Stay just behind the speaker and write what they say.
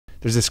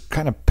there's this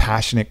kind of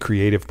passionate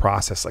creative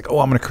process, like, oh,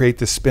 I'm going to create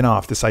this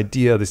spinoff, this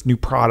idea, this new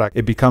product.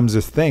 It becomes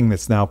this thing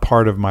that's now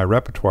part of my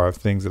repertoire of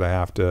things that I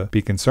have to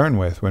be concerned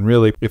with, when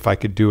really, if I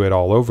could do it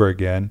all over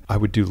again, I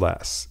would do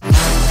less.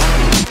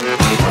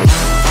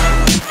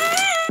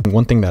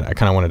 One thing that I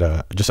kind of wanted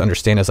to just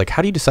understand is, like,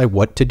 how do you decide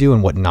what to do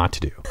and what not to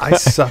do? I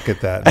suck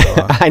at that.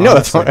 Though, I know.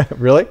 Honestly. That's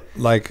really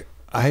like,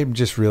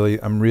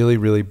 I'm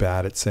really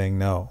bad at saying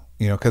no,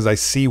 because I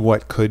see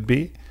what could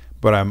be,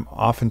 but I'm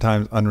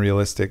oftentimes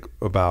unrealistic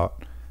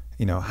about,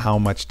 how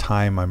much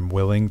time I'm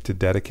willing to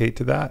dedicate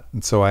to that.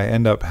 And so I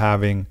end up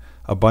having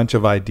a bunch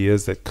of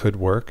ideas that could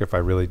work if I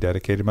really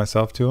dedicated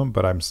myself to them,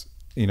 but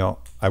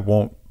I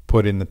won't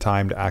put in the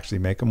time to actually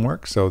make them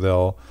work. So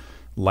they'll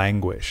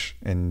languish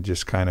and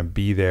just kind of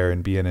be there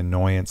and be an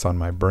annoyance on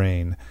my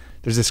brain.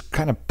 There's this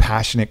kind of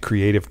passionate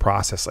creative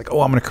process, like,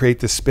 oh, I'm going to create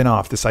this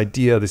spinoff, this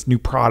idea, this new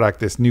product,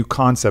 this new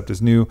concept,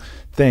 this new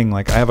thing.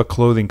 Like, I have a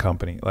clothing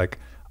company. Like,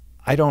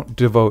 I don't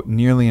devote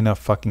nearly enough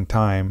fucking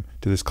time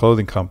to this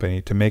clothing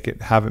company to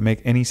have it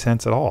make any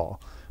sense at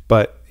all.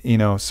 But,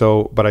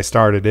 but I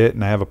started it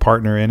and I have a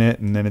partner in it.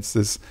 And then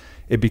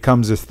it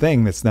becomes this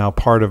thing that's now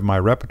part of my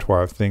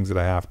repertoire of things that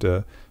I have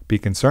to be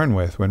concerned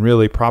with, when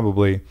really,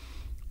 probably,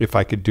 if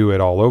I could do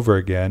it all over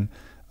again,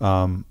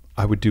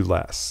 I would do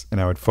less,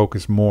 and I would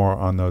focus more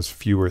on those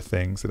fewer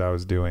things that I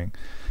was doing.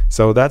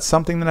 So that's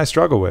something that I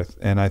struggle with.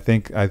 And I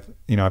think I've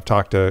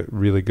talked to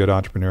really good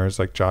entrepreneurs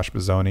like Josh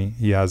Bazzoni.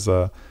 He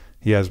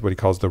has what he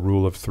calls the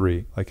rule of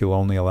 3. Like, he'll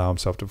only allow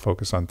himself to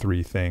focus on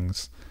 3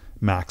 things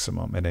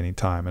maximum at any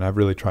time. And I've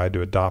really tried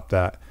to adopt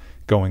that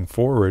going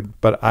forward,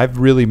 but I've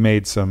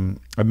made some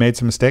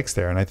mistakes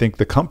there. And I think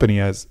the company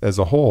as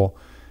a whole,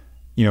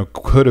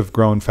 could have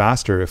grown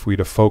faster if we'd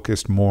have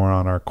focused more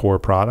on our core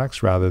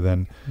products rather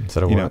than,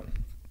 instead of what?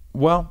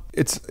 Well,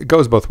 it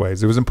goes both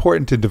ways. It was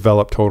important to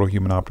develop total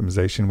human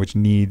optimization, which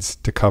needs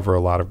to cover a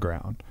lot of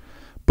ground.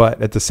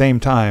 But at the same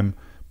time,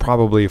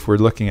 probably if we're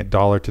looking at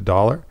dollar to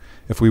dollar,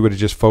 if we would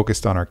have just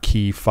focused on our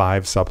key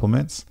 5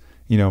 supplements,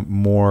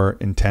 more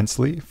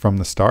intensely from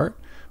the start,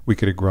 we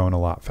could have grown a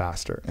lot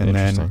faster, and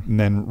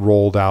then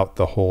rolled out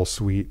the whole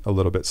suite a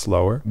little bit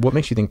slower. What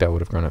makes you think that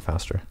would have grown it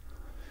faster?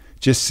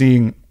 Just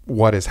seeing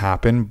what has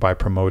happened by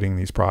promoting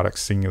these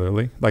products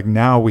singularly. Like,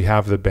 now we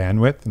have the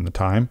bandwidth and the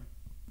time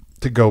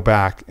to go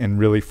back and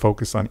really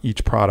focus on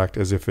each product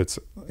as if it's,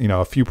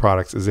 a few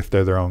products as if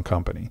they're their own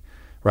company,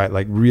 right?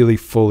 Like, really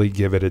fully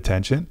give it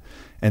attention.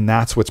 And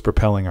that's what's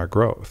propelling our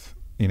growth,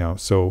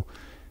 so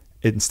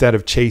instead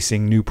of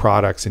chasing new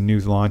products and new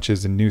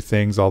launches and new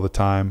things all the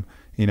time,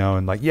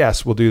 and like,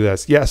 yes, we'll do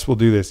this. Yes, we'll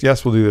do this.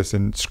 Yes, we'll do this.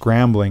 And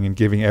scrambling and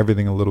giving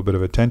everything a little bit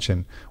of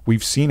attention.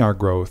 We've seen our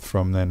growth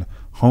from then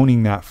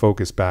honing that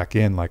focus back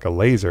in like a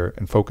laser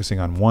and focusing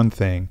on one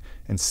thing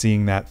and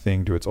seeing that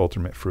thing to its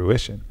ultimate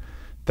fruition.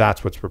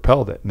 That's what's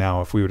propelled it. Now,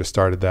 if we would have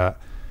started that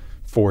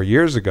 4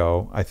 years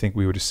ago, I think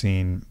we would have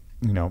seen,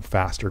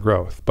 faster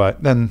growth.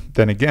 But then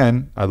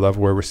again, I love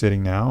where we're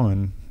sitting now,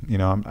 and,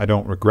 I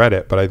don't regret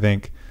it. But I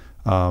think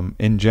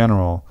in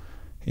general,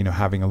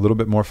 having a little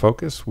bit more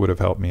focus would have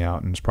helped me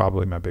out, and it's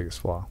probably my biggest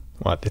flaw.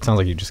 Well, it sounds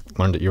like you just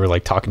learned it. You were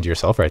like talking to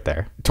yourself right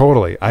there.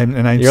 Totally. I'm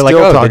You're still like,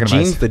 oh, talking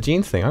the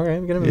genes thing. All right,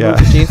 I'm going to move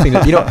the genes thing.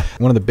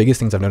 One of the biggest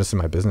things I've noticed in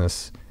my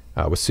business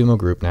with Sumo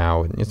Group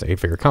now, and it's an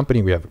 8-figure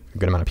company. We have a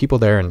good amount of people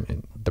there,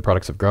 and the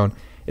products have grown,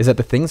 is that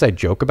the things I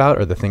joke about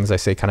or the things I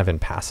say kind of in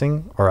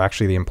passing are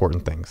actually the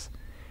important things.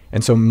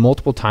 And so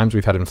multiple times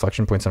we've had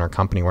inflection points in our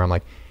company where I'm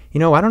like, I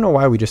don't know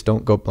why we just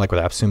don't go, like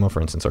with AppSumo, for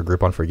instance, our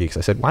Groupon for Geeks.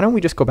 I said, why don't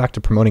we just go back to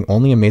promoting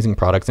only amazing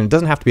products? And it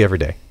doesn't have to be every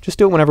day. Just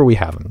do it whenever we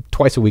have them,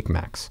 twice a week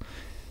max.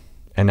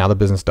 And now the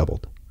business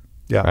doubled.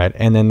 Yeah. Right.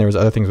 And then there was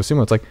other things with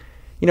Sumo. It's like,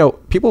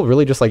 people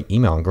really just like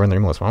email and growing their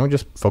email list. Why don't we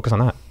just focus on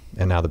that?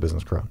 And now the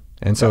business grown.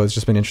 And so it's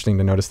just been interesting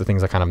to notice the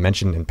things I kind of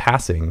mentioned in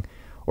passing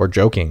or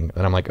joking.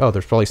 And I'm like, oh,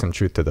 there's probably some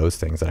truth to those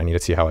things that I need to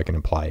see how I can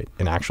apply it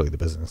in actually the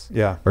business.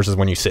 Yeah. Versus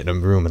when you sit in a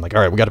room and like,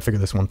 all right, we got to figure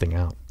this one thing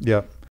out. Yeah.